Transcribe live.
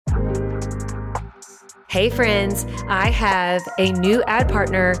Hey friends, I have a new ad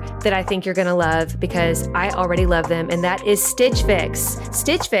partner that I think you're going to love because I already love them, and that is Stitch Fix.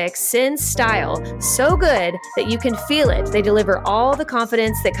 Stitch Fix sends style so good that you can feel it. They deliver all the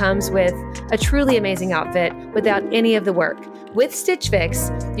confidence that comes with a truly amazing outfit without any of the work. With Stitch Fix,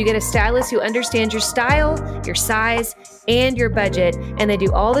 you get a stylist who understands your style, your size, and your budget, and they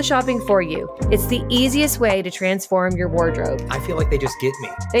do all the shopping for you. It's the easiest way to transform your wardrobe. I feel like they just get me.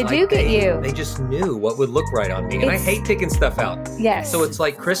 They do get you. They just knew what would look right on me. And I hate picking stuff out. Yes. So it's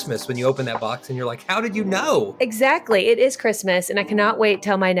like Christmas when you open that box and you're like, how did you know? Exactly. It is Christmas, and I cannot wait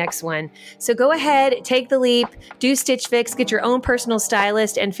till my next one. So go ahead, take the leap, do Stitch Fix, get your own personal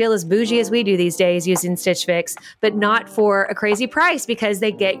stylist, and feel as bougie as we do these days using Stitch Fix, but not for a crazy price because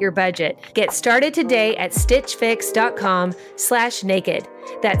they get your budget. Get started today at stitchfix.com/naked.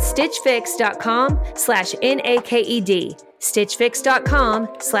 That's stitchfix.com/NAKED.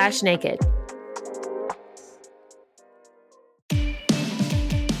 stitchfix.com/naked.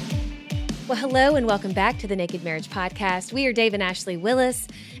 Well, hello and welcome back to the Naked Marriage Podcast. We are Dave and Ashley Willis,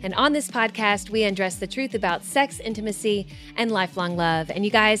 and on this podcast, we undress the truth about sex, intimacy, and lifelong love. And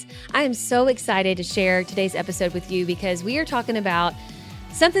you guys, I am so excited to share today's episode with you because we are talking about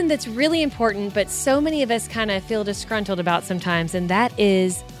something that's really important, but so many of us kind of feel disgruntled about sometimes, and that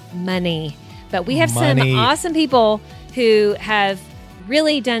is money. But we have some awesome people who have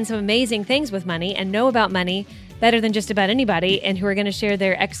really done some amazing things with money and know about money better than just about anybody, and who are going to share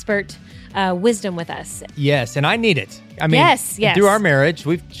their expert wisdom with us. Yes, and I need it. I mean, yes. Through our marriage,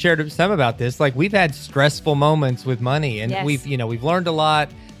 we've shared some about this. Like, we've had stressful moments with money, and we've learned a lot,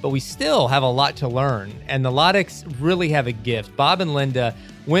 but we still have a lot to learn. And the Loddics really have a gift. Bob and Linda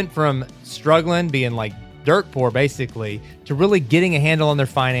went from struggling, being like dirt poor basically, to really getting a handle on their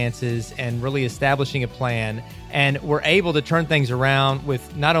finances and really establishing a plan. And were able to turn things around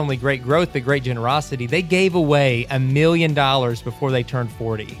with not only great growth, but great generosity. They gave away $1 million before they turned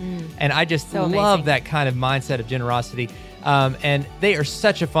 40. And I just love that kind of mindset of generosity. And they are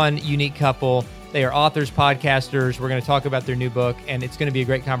such a fun, unique couple. They are authors, podcasters. We're going to talk about their new book, and it's going to be a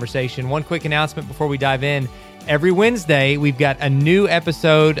great conversation. One quick announcement before we dive in. Every Wednesday, we've got a new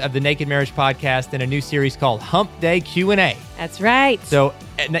episode of the Naked Marriage Podcast and a new series called Hump Day Q&A. That's right. So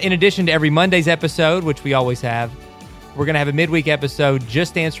in addition to every Monday's episode, which we always have, we're going to have a midweek episode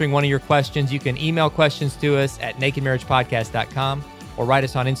just answering one of your questions. You can email questions to us at nakedmarriagepodcast.com or write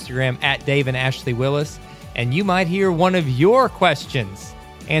us on Instagram at Dave and Ashley Willis, and you might hear one of your questions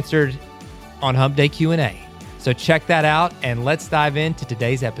answered on Hump Day Q&A. So check that out, and let's dive into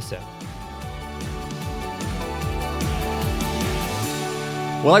today's episode.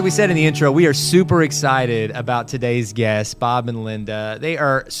 Well, like we said in the intro, we are super excited about today's guests, Bob and Linda. They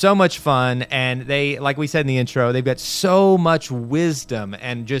are so much fun, and they, like we said in the intro, they've got so much wisdom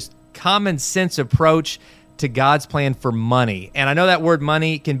and just common sense approach to God's plan for money. And I know that word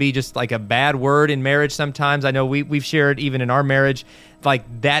money can be just like a bad word in marriage sometimes. I know we've shared even in our marriage, like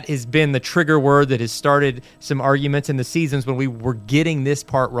that has been the trigger word that has started some arguments in the seasons when we were getting this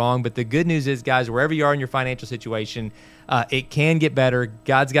part wrong. But the good news is, guys, wherever you are in your financial situation, it can get better.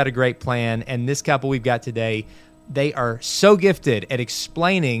 God's got a great plan. And this couple we've got today, they are so gifted at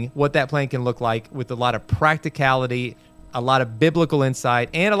explaining what that plan can look like with a lot of practicality, a lot of biblical insight,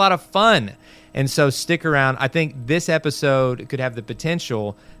 and a lot of fun. And so stick around. I think this episode could have the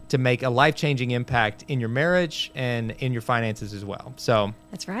potential to make a life-changing impact in your marriage and in your finances as well. So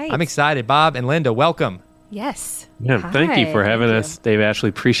that's right. I'm excited. Bob and Linda, welcome. Yes. Yeah, thank you for having us, Dave, Ashley.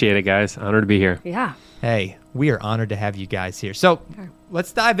 Appreciate it, guys. Honored to be here. Yeah. Hey, we are honored to have you guys here. So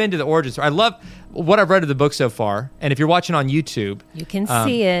let's dive into the origin story. I love what I've read of the book so far. And if you're watching on YouTube, you can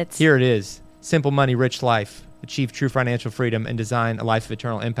see it. Here it is. Simple Money, Rich Life. Achieve true financial freedom and design a life of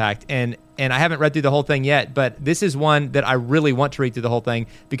eternal impact. And I haven't read through the whole thing yet, but this is one that I really want to read through the whole thing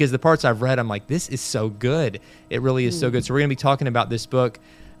because the parts I've read, I'm like, this is so good. It really is so good. So we're going to be talking about this book.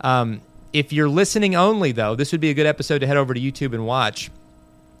 If you're listening only, though, this would be a good episode to head over to YouTube and watch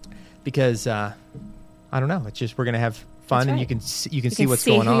because, I don't know, it's just we're going to have fun. Right. And you can see what's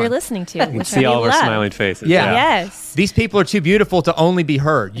going on. Who you're listening to. You can see all of our smiling faces. Yeah. Yes. These people are too beautiful to only be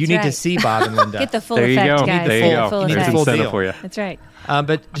heard. You need to see Bob and Linda. Get the full effect, guys. There you go. There's the full deal for you. That's right.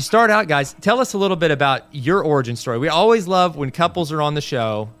 But to start out, guys, tell us a little bit about your origin story. We always love when couples are on the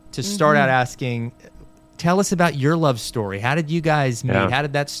show to start out asking, tell us about your love story. How did you guys meet? How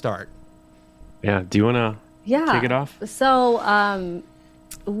did that start? Yeah. Do you want to kick it off? So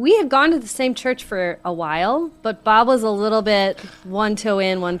we had gone to the same church for a while, but Bob was a little bit one toe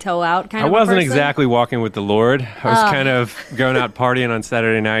in, one toe out kind of I wasn't person. exactly walking with the Lord. I was kind of going out partying on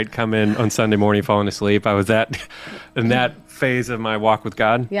Saturday night, come in on Sunday morning, falling asleep. I was in that phase of my walk with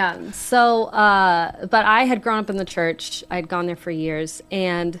God. Yeah. So, but I had grown up in the church. I'd gone there for years,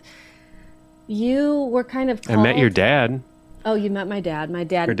 and you were kind of I met your dad. Oh, you met my dad. My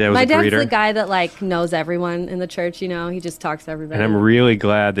dad. Your dad was my a dad's greeter. the guy that like knows everyone in the church. You know, he just talks to everybody. And I'm really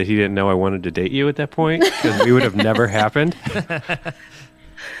glad that he didn't know I wanted to date you at that point, because we would have never happened.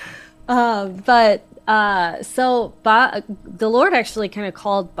 So Bob, the Lord actually kind of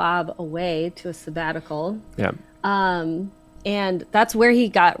called Bob away to a sabbatical. Yeah. And that's where he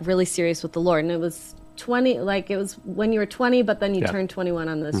got really serious with the Lord. And it was 20, like it was when you were 20, but then you turned 21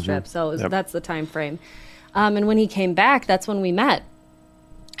 on this trip. So it was, that's the time frame. And when he came back, that's when we met.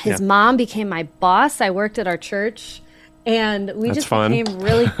 His mom became my boss. I worked at our church, and we That's just fun. became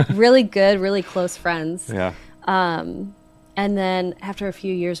really, really good, really close friends. Yeah. And then after a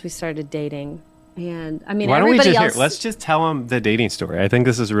few years, we started dating. And I mean, Why don't we everybody just else. let's just tell him the dating story. I think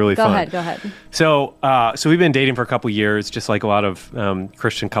this is really fun. Go ahead. So we've been dating for a couple years, just like a lot of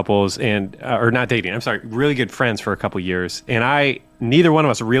Christian couples, and or not dating. I'm sorry, really good friends for a couple years. And neither one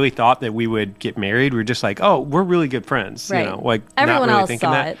of us really thought that we would get married. We were just like, oh, we're really good friends. Right. You know, like Everyone not really else thinking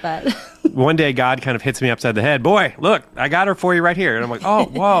saw that. it, but One day, God kind of hits me upside the head. Boy, look, I got her for you right here. And I'm like, oh,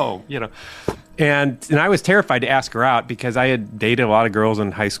 whoa, you know. And I was terrified to ask her out because I had dated a lot of girls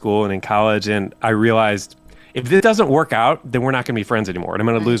in high school and in college, and I realized if this doesn't work out, then we're not going to be friends anymore, and I'm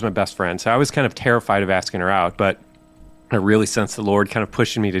going to lose my best friend. So I was kind of terrified of asking her out, but I really sensed the Lord kind of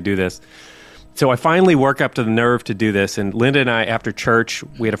pushing me to do this. So I finally work up to the nerve to do this, and Linda and I, after church,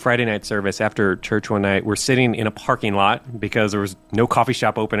 we had a Friday night service. After church one night, we're sitting in a parking lot because there was no coffee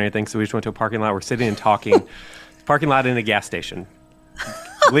shop open or anything, so we just went to a parking lot. We're sitting and talking. Parking lot in a gas station.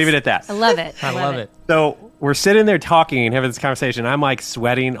 Leave it at that. I love it. I love it. So we're sitting there talking and having this conversation. I'm like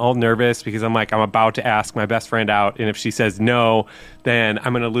sweating, all nervous because I'm about to ask my best friend out. And if she says no, then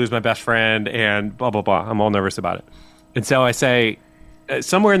I'm going to lose my best friend and blah, blah, blah. I'm all nervous about it. And so I say,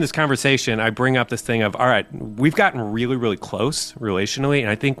 somewhere in this conversation, I bring up this thing of, all right, we've gotten really, really close relationally. And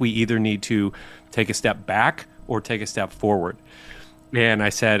I think we either need to take a step back or take a step forward. And I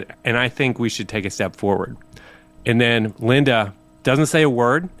said, and I think we should take a step forward. And then Linda doesn't say a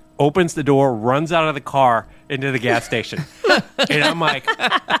word, opens the door, runs out of the car into the gas station. And I'm like,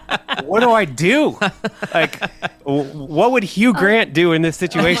 what do I do? Like, what would Hugh Grant do in this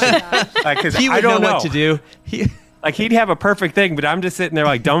situation? Because He would I don't know what to do. Like, he'd have a perfect thing, but I'm just sitting there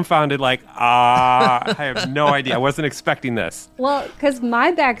like dumbfounded, like, I have no idea. I wasn't expecting this. well, because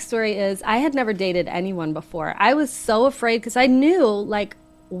my backstory is I had never dated anyone before. I was so afraid because I knew like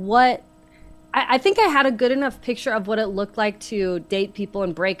what. I think I had a good enough picture of what it looked like to date people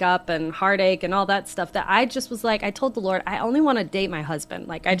and break up and heartache and all that stuff that I just was like, I told the Lord, I only want to date my husband.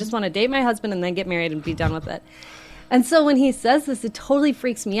 Like, I just want to date my husband and then get married and be done with it. And so when he says this, it totally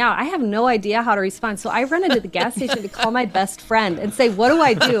freaks me out. I have no idea how to respond. So I run into the gas station to call my best friend and say, what do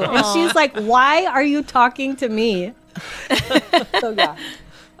I do? And she's like, why are you talking to me? So yeah.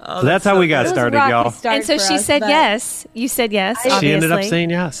 So that's how we got It was a started, rocky y'all. start And so for she us, said but- yes. You said yes, obviously. She ended up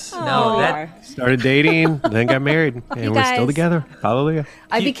saying yes. No, we that are. Started dating, then got married, and we're still guys- together. Hallelujah.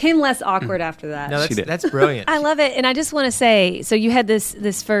 I became less awkward after that. no, She did. that's brilliant. I love it. And I just want to say, so you had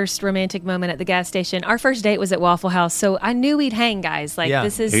this first romantic moment at the gas station. Our first date was at Waffle House. So I knew we'd hang, guys. Like, Yeah.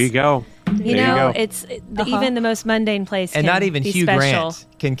 this is, There you go. you There know, you go. it's even the most mundane place And can not even be Hugh special. Grant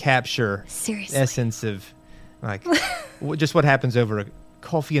can capture Seriously. essence of like just what happens over a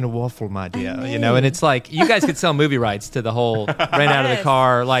coffee and a waffle, my dear. You know, and it's like you guys could sell movie rights to the whole rent out of the Yes.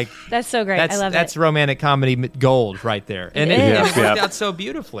 car. Like That's so great. that's I love that's it. romantic comedy gold right there, and It it, is. worked Yeah. out so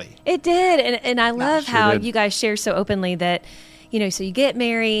beautifully. It did. And I love sure how did. you guys share so openly that, you know, so you get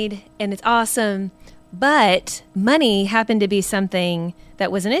married and it's awesome, but money happened to be something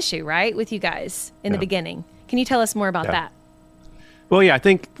that was an issue, right, with you guys in the beginning. Can you tell us more about Yeah. that? Well, yeah, I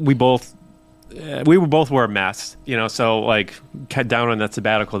think we both were a mess, you know. So, like, cut down on that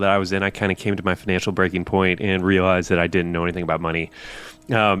sabbatical that I was in, I kind of came to my financial breaking point and realized that I didn't know anything about money.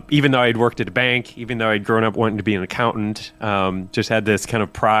 Even though I'd worked at a bank, even though I'd grown up wanting to be an accountant, just had this kind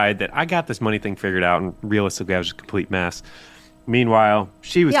of pride that I got this money thing figured out, and realistically, I was a complete mess. Meanwhile,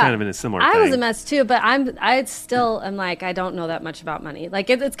 she was kind of in a similar I thing. was a mess too, but I still am like, I don't know that much about money.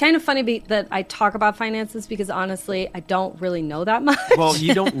 Like, it's kind of funny that I talk about finances because honestly, I don't really know that much. Well,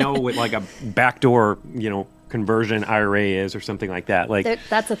 you don't know what, like, a backdoor, you know, conversion IRA is or something like that. Like,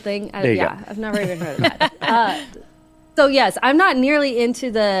 That's a thing. There you go. I've never even heard of that. So yes, I'm not nearly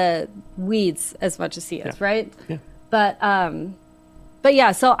into the weeds as much as he is, right? Yeah. But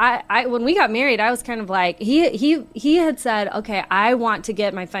yeah, so I when we got married, I was kind of like he had said, okay, I want to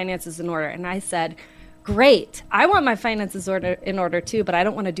get my finances in order, and I said, great, I want my finances in order too, but I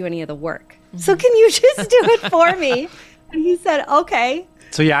don't want to do any of the work. So can you just do it for me? And he said, okay.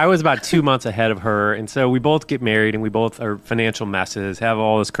 So yeah, I was about 2 months ahead of her, and so we both get married, and we both are financial messes, have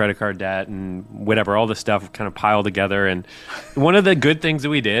all this credit card debt and whatever, all this stuff kind of piled together. And one of the good things that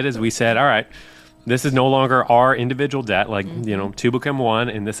we did is we said, all right, this is no longer our individual debt, like, two become one,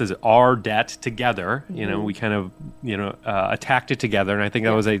 and this is our debt together. We kind of, attacked it together, and I think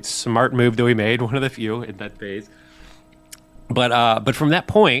that was a smart move that we made, one of the few in that phase. But from that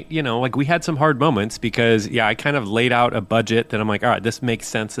point, we had some hard moments because, I kind of laid out a budget that I'm like, all right, this makes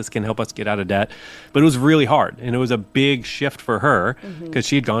sense. This can help us get out of debt. But it was really hard. And it was a big shift for her because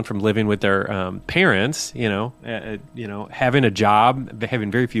she had gone from living with their parents, having a job,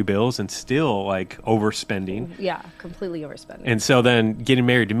 having very few bills and still overspending. Yeah, completely overspending. And so then getting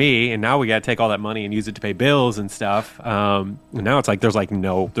married to me, and now we got to take all that money and use it to pay bills and stuff. And now it's like there's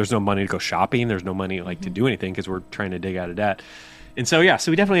no money to go shopping. There's no money to do anything because we're trying to dig out of debt. And so,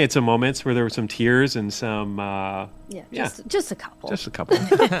 so we definitely had some moments where there were some tears and some... just a couple. Just a couple.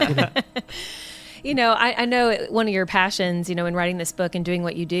 I know one of your passions, in writing this book and doing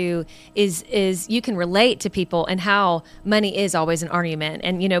what you do is you can relate to people and how money is always an argument.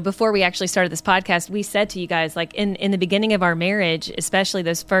 And, before we actually started this podcast, we said to you guys, in the beginning of our marriage, especially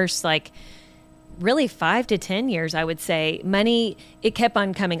those first, really 5 to 10 years, I would say, money, it kept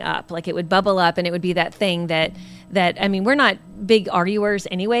on coming up. It would bubble up, and it would be that thing that we're not big arguers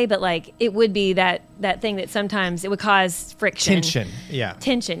anyway, but it would be that thing that sometimes it would cause friction.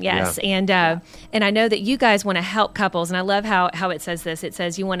 Tension, yes. Yeah. And I know that you guys want to help couples, and I love how it says this. It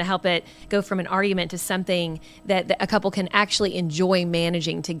says you want to help it go from an argument to something that a couple can actually enjoy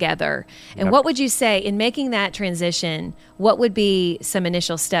managing together. And what would you say in making that transition, what would be some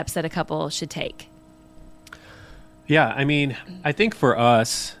initial steps that a couple should take? Yeah, I think for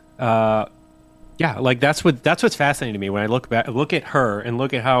us, that's what's fascinating to me when I look at her and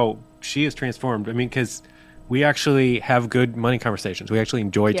look at how she is transformed. Because we actually have good money conversations. We actually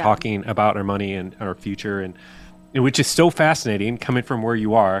enjoy talking about our money and our future, and which is so fascinating coming from where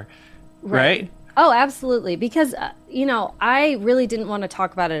you are, right? Oh, absolutely. Because I really didn't want to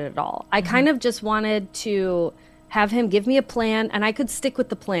talk about it at all. I kind of just wanted to have him give me a plan, and I could stick with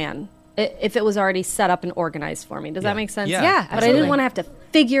the plan if it was already set up and organized for me. Does that make sense? Yeah, but I didn't want to have to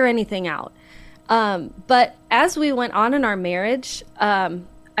figure anything out. But as we went on in our marriage, I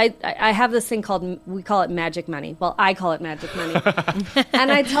have this thing we call it magic money. Well, I call it magic money.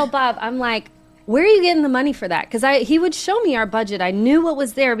 And I tell Bob, I'm like, where are you getting the money for that? Because he would show me our budget. I knew what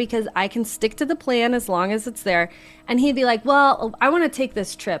was there because I can stick to the plan as long as it's there. And he'd be like, well, I want to take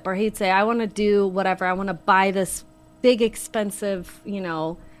this trip. Or he'd say, I want to do whatever. I want to buy this big, expensive,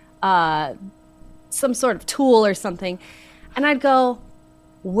 some sort of tool or something. And I'd go,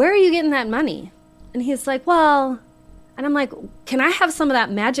 where are you getting that money? And he's like, well, and I'm like, can I have some of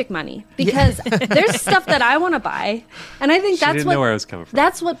that magic money? Because there's stuff that I want to buy. And I think she didn't know where I was coming from.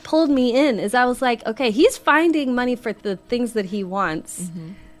 That's what pulled me in, is I was like, okay, he's finding money for the things that he wants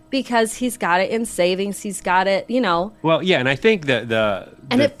because he's got it in savings. He's got it, Well, yeah, and I think that the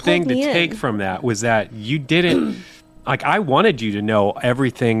thing to take from that was that you didn't... I wanted you to know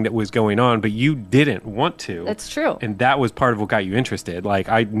everything that was going on, but you didn't want to. That's true. And that was part of what got you interested.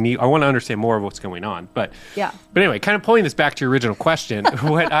 I want to understand more of what's going on. But anyway, kind of pulling this back to your original question,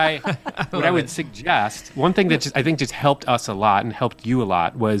 what I would suggest, one thing that I think just helped us a lot and helped you a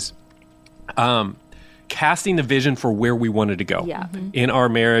lot was casting the vision for where we wanted to go in our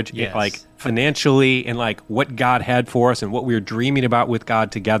marriage, financially, and what God had for us and what we were dreaming about with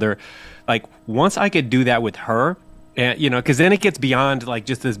God together. Once I could do that with her, and, because then it gets beyond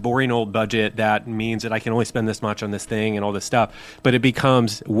just this boring old budget that means that I can only spend this much on this thing and all this stuff. But it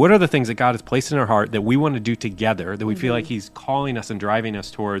becomes, what are the things that God has placed in our heart that we want to do together, that we feel like He's calling us and driving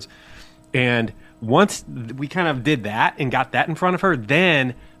us towards? And once we kind of did that and got that in front of her,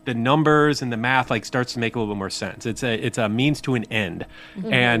 then the numbers and the math starts to make a little bit more sense. It's a means to an end.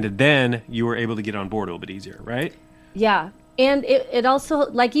 And then you were able to get on board a little bit easier, right? Yeah. And it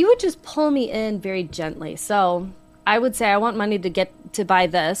also, you would just pull me in very gently. So I would say, I want money to buy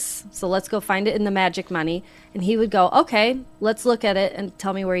this, so let's go find it in the magic money. And he would go, okay, let's look at it and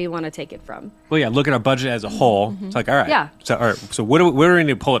tell me where you want to take it from. Well, yeah, look at our budget as a whole. It's all right. Yeah. So, all right. So where do we need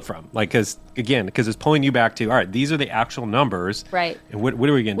to pull it from? Because it's pulling you back to, all right, these are the actual numbers. Right. And what are we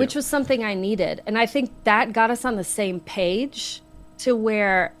going to do? Which was something I needed. And I think that got us on the same page to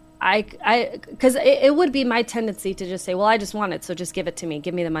where because it would be my tendency to just say, well, I just want it, so just give it to me.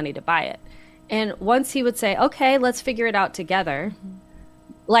 Give me the money to buy it. And once he would say, okay, let's figure it out together.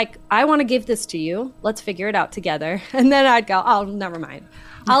 I want to give this to you. Let's figure it out together. And then I'd go, oh, never mind.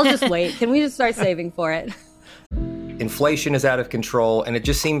 I'll just wait. Can we just start saving for it? In inflation is out of control, and it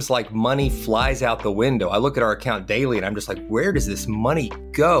just seems like money flies out the window. I look at our account daily and I'm just like, where does this money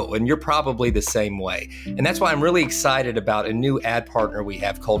go? And you're probably the same way. And that's why I'm really excited about a new ad partner we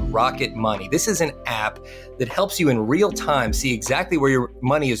have called Rocket Money. This is an app that helps you in real time see exactly where your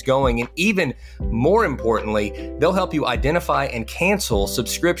money is going. And even more importantly, they'll help you identify and cancel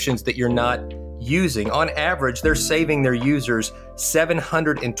subscriptions that you're not using. On average, they're saving their users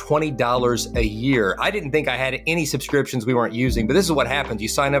 $720 a year. I didn't think I had any subscriptions we weren't using, but this is what happens. You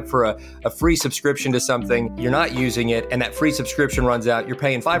sign up for a free subscription to something, you're not using it, and that free subscription runs out. You're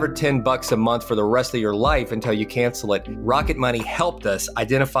paying $5 or $10 a month for the rest of your life until you cancel it. Rocket Money helped us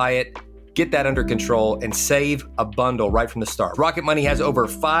identify it, get that under control, and save a bundle right from the start. Rocket Money has over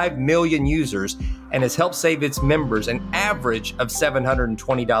 5 million users and has helped save its members an average of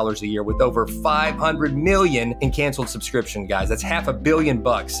 $720 a year with over 500 million in canceled subscription, guys. That's $500 million.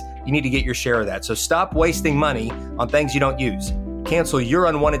 You need to get your share of that. So stop wasting money on things you don't use. Cancel your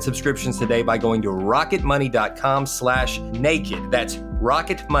unwanted subscriptions today by going to rocketmoney.com/naked. That's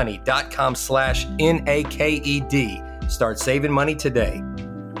rocketmoney.com/NAKED. Start saving money today.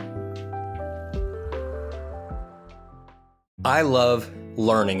 I love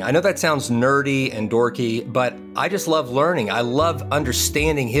learning. I know that sounds nerdy and dorky, but I just love learning. I love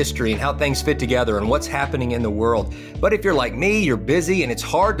understanding history and how things fit together and what's happening in the world. But if you're like me, you're busy and it's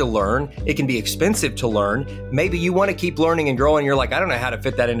hard to learn. It can be expensive to learn. Maybe you want to keep learning and growing. You're like, I don't know how to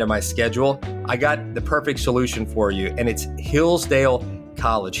fit that into my schedule. I got the perfect solution for you, and it's Hillsdale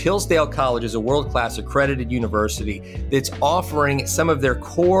College. Hillsdale College is a world-class accredited university that's offering some of their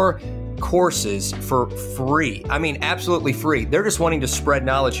core courses for free. I mean, absolutely free. They're just wanting to spread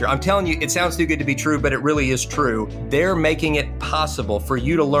knowledge here. I'm telling you, it sounds too good to be true, but it really is true. They're making it possible for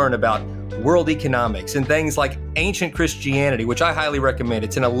you to learn about world economics and things like ancient Christianity, which I highly recommend.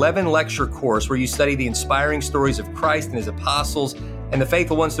 It's an 11-lecture course where you study the inspiring stories of Christ and his apostles and the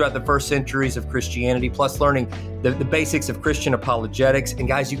faithful ones throughout the first centuries of Christianity, plus learning the basics of Christian apologetics. And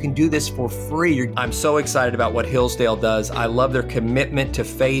guys, you can do this for free. I'm so excited about what Hillsdale does. I love their commitment to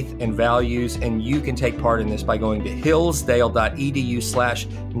faith and values, and you can take part in this by going to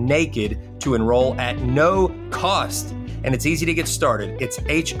hillsdale.edu/naked to enroll at no cost. And it's easy to get started. It's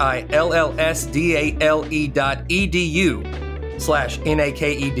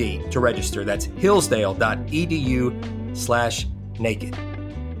hillsdale.edu/NAKED to register. That's hillsdale.edu/naked.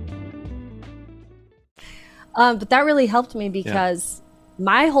 But that really helped me because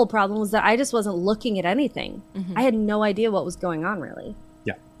my whole problem was that I just wasn't looking at anything. Mm-hmm. I had no idea what was going on, really.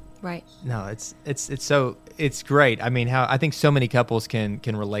 Yeah. Right. No, it's great. I mean, how I think so many couples can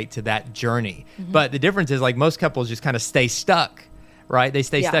relate to that journey. Mm-hmm. But the difference is, like, most couples just kind of stay stuck, right? They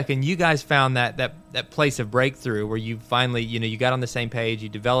stay stuck, and you guys found that place of breakthrough where you finally, you got on the same page, you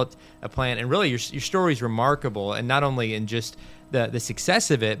developed a plan, and really your story is remarkable, and not only in just the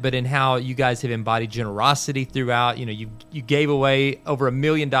success of it, but in how you guys have embodied generosity throughout. You gave away over $1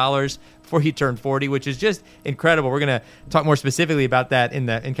 million before you turned 40, which is just incredible. We're going to talk more specifically about that in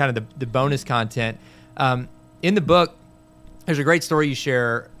kind of the bonus content. In the book, there's a great story you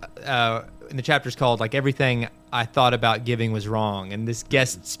share in the chapters called, like, Everything I Thought About Giving Was Wrong. And this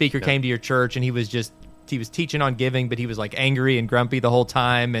guest speaker came to your church, and he was teaching on giving, but he was like angry and grumpy the whole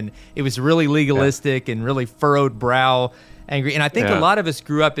time. And it was really legalistic and really furrowed brow angry. And I think a lot of us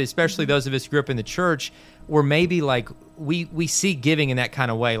grew up, especially those of us who grew up in the church, where maybe like we see giving in that kind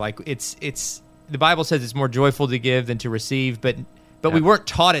of way. Like it's the Bible says it's more joyful to give than to receive, but we weren't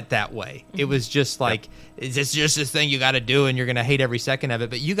taught it that way. It was just like, it's just this thing you got to do and you're going to hate every second of it.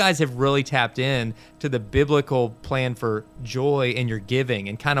 But you guys have really tapped in to the biblical plan for joy in your giving.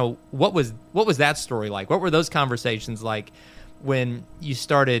 And kind of what was that story like? What were those conversations like when you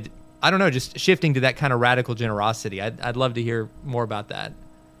started, I don't know, just shifting to that kind of radical generosity? I'd love to hear more about that.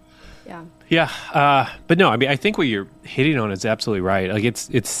 Yeah. But no, I mean, I think what you're hitting on is absolutely right. Like,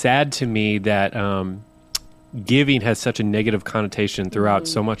 it's sad to me that giving has such a negative connotation throughout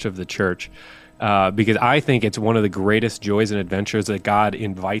so much of the church, because I think it's one of the greatest joys and adventures that God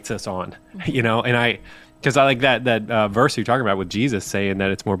invites us on, and because I like that verse you're talking about with Jesus saying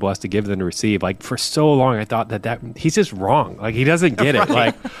that it's more blessed to give than to receive. Like, for so long, I thought that he's just wrong. Like, he doesn't get it.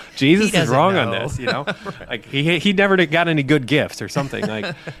 Like, Jesus is wrong on this, like he never got any good gifts or something.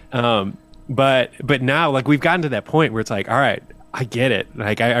 Like, but now, like, we've gotten to that point where it's like, all right, I get it.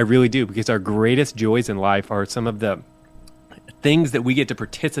 Like, I really do, because our greatest joys in life are some of the things that we get to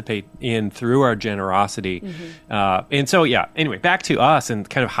participate in through our generosity. And so, anyway, back to us and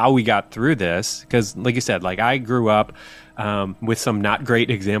kind of how we got through this. Because like you said, like, I grew up with some not great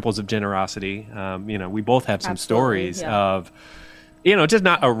examples of generosity. We both have some stories of just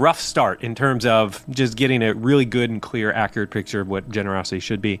not a rough start in terms of just getting a really good and clear, accurate picture of what generosity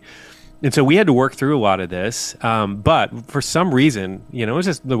should be. And so we had to work through a lot of this. But for some reason, it was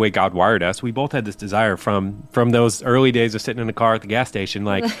just the way God wired us. We both had this desire from those early days of sitting in a car at the gas station.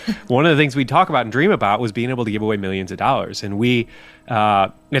 Like one of the things we'd talk about and dream about was being able to give away millions of dollars. And we,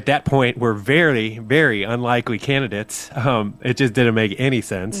 at that point, were very, very unlikely candidates. It just didn't make any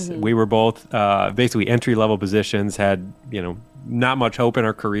sense. Mm-hmm. We were both basically entry-level positions, had, not much hope in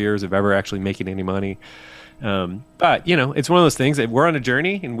our careers of ever actually making any money. But it's one of those things that we're on a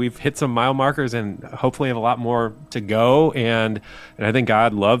journey and we've hit some mile markers and hopefully have a lot more to go. And I think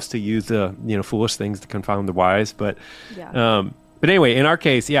God loves to use the, foolish things to confound the wise. But anyway, in our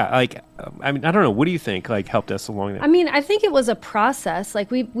case, I don't know. What do you think helped us along that? I think it was a process.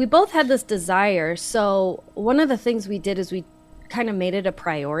 We both had this desire. So one of the things we did is we kind of made it a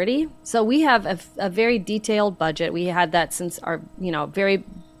priority. So we have a very detailed budget. We had that since our,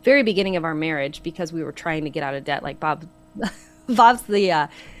 very beginning of our marriage because we were trying to get out of debt. Like Bob's the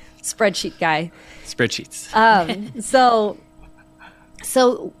spreadsheet guy. Spreadsheets.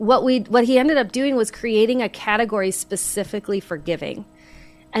 So what he ended up doing was creating a category specifically for giving.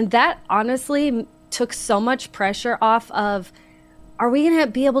 And that honestly took so much pressure off of, are we going to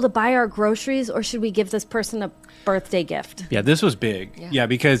be able to buy our groceries or should we give this person a birthday gift? Yeah, this was big. Yeah,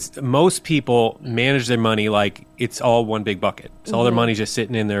 because most people manage their money like it's all one big bucket. So all their money's just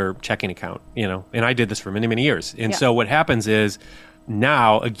sitting in their checking account, and I did this for many, many years. And so what happens is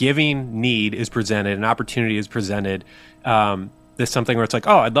now a giving need is presented, an opportunity is presented. There's something where it's like,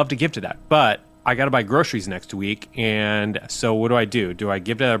 oh, I'd love to give to that, but I got to buy groceries next week. And so what do? Do I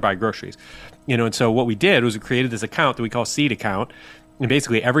give to that or buy groceries? And so what we did was we created this account that we call Seed Account. And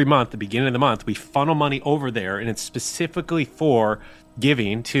basically every month, the beginning of the month, we funnel money over there, and it's specifically for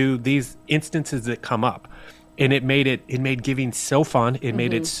giving to these instances that come up. And it made giving so fun. It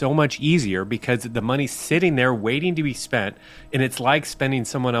made it so much easier because the money's sitting there waiting to be spent, and it's like spending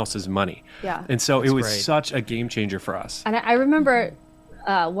someone else's money. Yeah. And so That's it was great. such a game changer for us. And I remember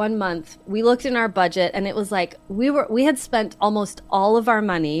 1 month we looked in our budget, and it was like we had spent almost all of our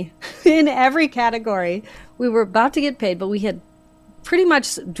money in every category. We were about to get paid, but we had pretty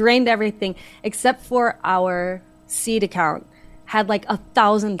much drained everything except for our Seed account had like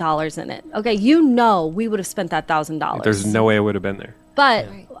 $1,000 in it. Okay, we would have spent that $1,000. There's no way I would have been there. But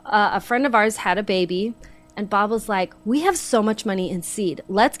a friend of ours had a baby, and Bob was like, we have so much money in Seed.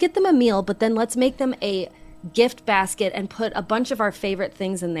 Let's get them a meal, but then let's make them a gift basket and put a bunch of our favorite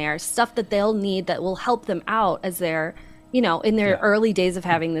things in there, stuff that they'll need that will help them out as they're, in their early days of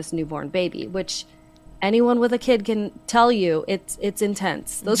having this newborn baby, which anyone with a kid can tell you it's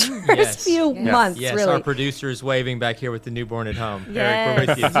intense. Those first few months, yes, really. Our producer is waving back here with the newborn at home. Yes. Eric, we're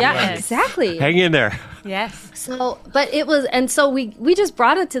with you. Yeah, exactly. Hang in there. Yes. So, but it was, and so we just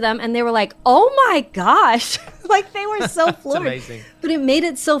brought it to them, and they were like, "Oh my gosh!" They were so floored. amazing. But it made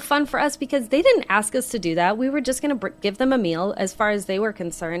it so fun for us because they didn't ask us to do that. We were just going to give them a meal, as far as they were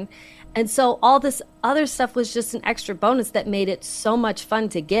concerned. And so all this other stuff was just an extra bonus that made it so much fun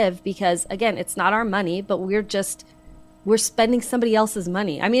to give because, again, it's not our money, but we're spending somebody else's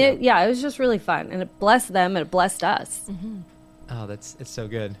money. It was just really fun, and it blessed them and it blessed us. Mm-hmm. Oh, it's so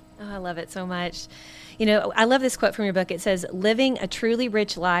good. Oh, I love it so much. I love this quote from your book. It says, living a truly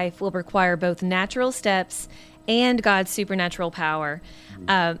rich life will require both natural steps and God's supernatural power.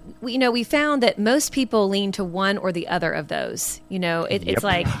 We found that most people lean to one or the other of those. It's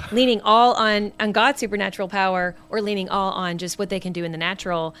like leaning all on God's supernatural power or leaning all on just what they can do in the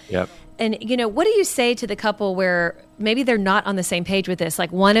natural. Yep. And, what do you say to the couple where maybe they're not on the same page with this?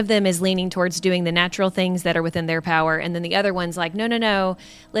 Like one of them is leaning towards doing the natural things that are within their power. And then the other one's like, no,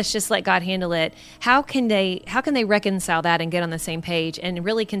 let's just let God handle it. How can they reconcile that and get on the same page and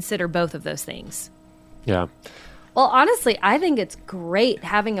really consider both of those things? Yeah. Well, honestly, I think it's great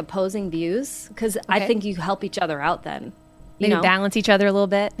having opposing views because I think you help each other out then. Maybe balance each other a little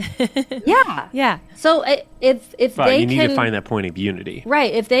bit. Yeah. Yeah. So if But they you need can to find that point of unity.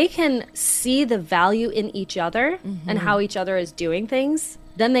 Right. If they can see the value in each other and how each other is doing things,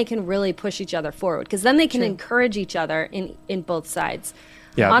 then they can really push each other forward because then they can encourage each other in both sides.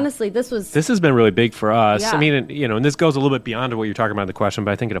 Yeah. Honestly, this has been really big for us. Yeah. And this goes a little bit beyond what you're talking about in the question,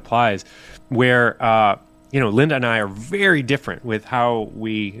 but I think it applies where, Linda and I are very different with how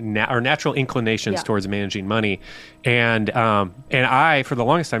our natural inclinations towards managing money. And I, for the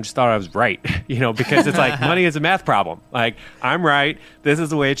longest time, just thought I was right, because it's like money is a math problem. Like, I'm right. This is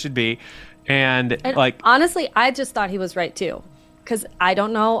the way it should be. And honestly, I just thought he was right too. Because I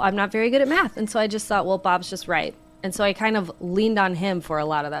don't know. I'm not very good at math. And so I just thought, well, Bob's just right. And so I kind of leaned on him for a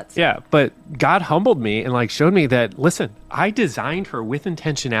lot of that stuff. Yeah, but God humbled me and like showed me that, listen, I designed her with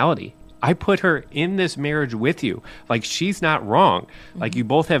intentionality. I put her in this marriage with you. Like, she's not wrong. Like, you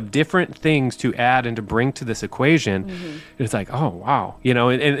both have different things to add and to bring to this equation. It's like, oh, wow. You know,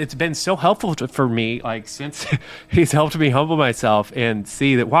 and it's been so helpful for me, like, since he's helped me humble myself and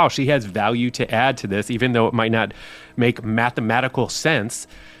see that, wow, she has value to add to this, even though it might not make mathematical sense.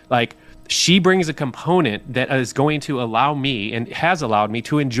 Like, she brings a component that is going to allow me and has allowed me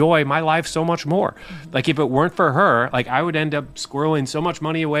to enjoy my life so much more. Like, if it weren't for her, like, I would end up squirreling so much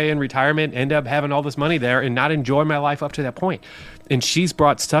money away in retirement, end up having all this money there and not enjoy my life up to that point. And she's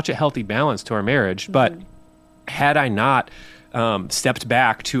brought such a healthy balance to our marriage. But had I not stepped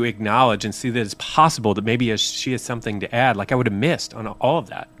back to acknowledge and see that it's possible that maybe she has something to add, like, I would have missed on all of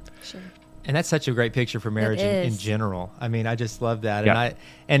that. Sure. And that's such a great picture for marriage in general. I mean, I just love that. Yeah.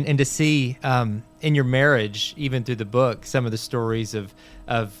 And to see in your marriage, even through the book, some of the stories of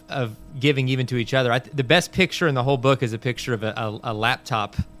giving even to each other. The best picture in the whole book is a picture of a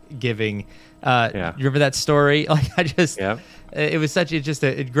laptop giving. You remember that story? Like, it was just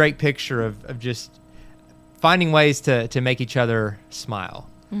a great picture of just finding ways to make each other smile.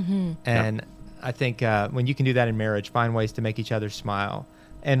 And I think when you can do that in marriage, find ways to make each other smile.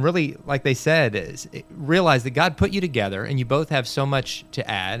 And really, like they said, realize that God put you together and you both have so much to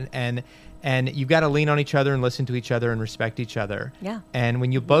add. And you've got to lean on each other and listen to each other and respect each other. Yeah. And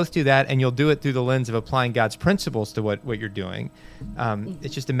when you both do that, and you'll do it through the lens of applying God's principles to what you're doing,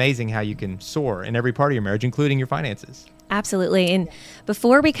 it's just amazing how you can soar in every part of your marriage, including your finances. Absolutely. And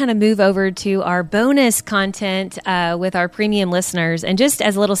before we kind of move over to our bonus content with our premium listeners, and just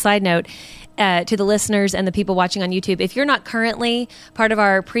as a little side note, to the listeners and the people watching on YouTube, if you're not currently part of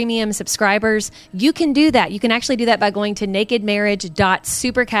our premium subscribers, you can do that. You can actually do that by going to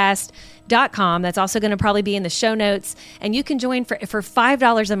nakedmarriage.supercast.com. That's also going to probably be in the show notes. And you can join for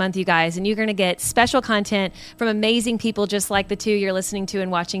 $5 a month, you guys, and you're going to get special content from amazing people just like the two you're listening to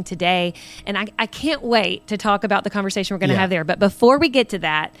and watching today. And I can't wait to talk about the conversation we're going to have there. But before we get to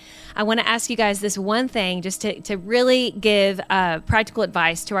that, I want to ask you guys this one thing, just to really give practical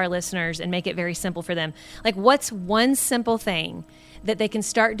advice to our listeners and make it very simple for them. Like, what's one simple thing that they can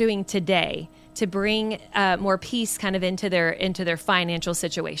start doing today to bring more peace kind of into their financial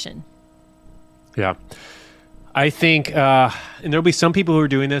situation? Yeah. I think, and there'll be some people who are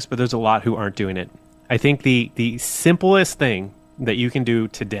doing this, but there's a lot who aren't doing it. I think the simplest thing that you can do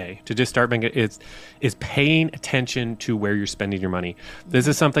today to just start making it is paying attention to where you're spending your money. This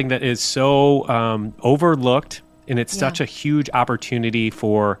is something that is so overlooked, and it's such a huge opportunity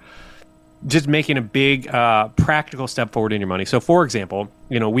for just making a big practical step forward in your money. So, for example,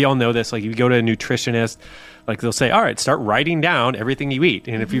 we all know this. Like, you go to a nutritionist, like, they'll say, all right, start writing down everything you eat.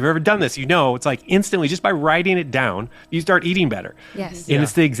 And if you've ever done this, it's like instantly, just by writing it down, you start eating better. Yes. And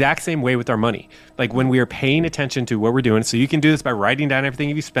it's the exact same way with our money. Like, when we are paying attention to what we're doing, so you can do this by writing down everything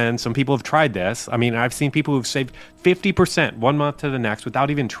you spend. Some people have tried this. I mean, I've seen people who've saved 50% one month to the next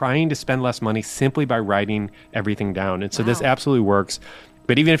without even trying to spend less money, simply by writing everything down. And so this absolutely works.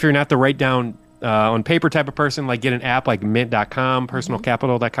 But even if you're not the write down on paper type of person, like, get an app like Mint.com,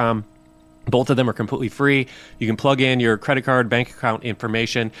 personalcapital.com. Both of them are completely free. You can plug in your credit card, bank account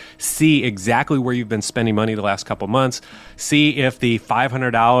information, see exactly where you've been spending money the last couple months, see if the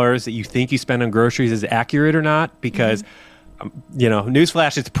 $500 that you think you spend on groceries is accurate or not, because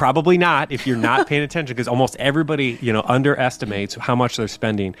newsflash, it's probably not if you're not paying attention, because almost everybody, underestimates how much they're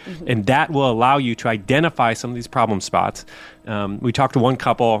spending. And that will allow you to identify some of these problem spots. We talked to one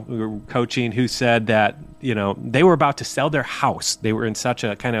couple we were coaching who said that, they were about to sell their house. They were in such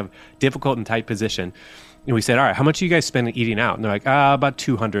a kind of difficult and tight position. And we said, all right, how much do you guys spend eating out? And they're like, about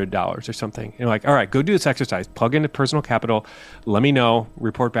 $200 or something. And we're like, all right, go do this exercise. Plug into Personal Capital. Let me know.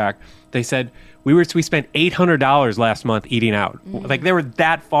 Report back. They said, we spent $800 last month eating out. Like, they were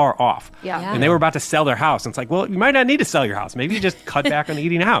that far off. Yeah. And they were about to sell their house. And it's like, well, you might not need to sell your house. Maybe you just cut back on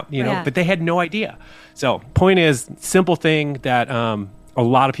eating out, but they had no idea. So point is, simple thing that a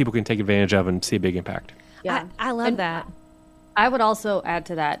lot of people can take advantage of and see a big impact. Yeah. I love that. I would also add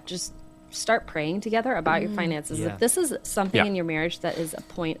to that, just start praying together about your finances. Yeah. If this is something in your marriage that is a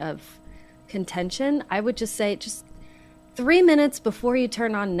point of contention, I would just say, just 3 minutes before you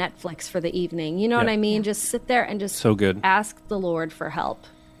turn on Netflix for the evening, you know what I mean? Just sit there and just So good. ask the Lord for help,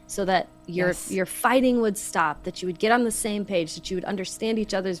 so that your fighting would stop, that you would get on the same page, that you would understand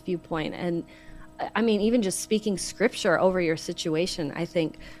each other's viewpoint. And I mean, even just speaking scripture over your situation, I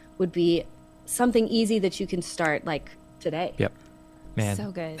think would be something easy that you can start, like, today. Yep. Man,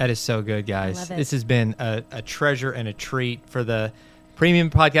 So good. That is so good, guys. love it. This has been a treasure and a treat for the premium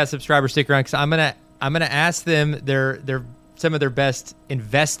podcast subscriber. Stick around, because I'm going to I'm going to ask them some of their best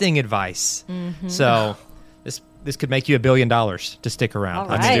investing advice. So this could make you $1 billion to stick around. All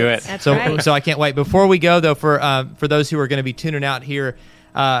Let's right. do it. That's So, right. so I can't wait. Before we go, though, for those who are going to be tuning out here,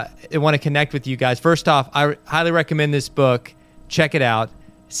 I want to connect with you guys. First off, I highly recommend this book. Check it out.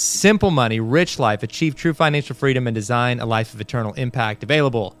 Simple Money, Rich Life, Achieve True Financial Freedom and Design a Life of Eternal Impact.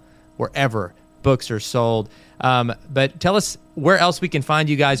 Available wherever books are sold. But tell us where else we can find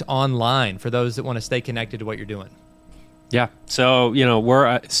you guys online for those that want to stay connected to what you're doing. Yeah. So, we're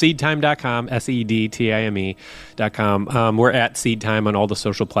at seedtime.com, SEEDTIME.com. We're at Seedtime on all the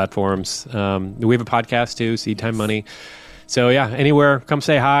social platforms. We have a podcast too, Seedtime Money. So, yeah, anywhere, come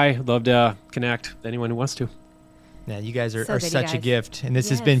say hi. Love to connect with anyone who wants to. Yeah, you guys are So good, you such a guys. gift, and this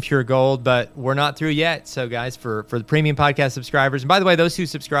has Yes. been pure gold, but we're not through yet. So, guys, for the premium podcast subscribers, and by the way, those who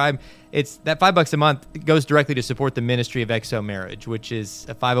subscribe, it's that $5 a month goes directly to support the ministry of XO Marriage, which is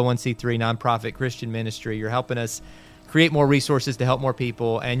a 501c3 nonprofit Christian ministry. You're helping us create more resources to help more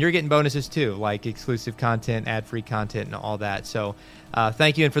people, and you're getting bonuses too, like exclusive content, ad-free content, and all that. So,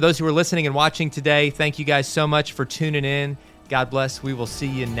 thank you. And for those who are listening and watching today, thank you guys so much for tuning in. God bless. We will see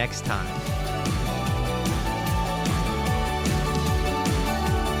you next time.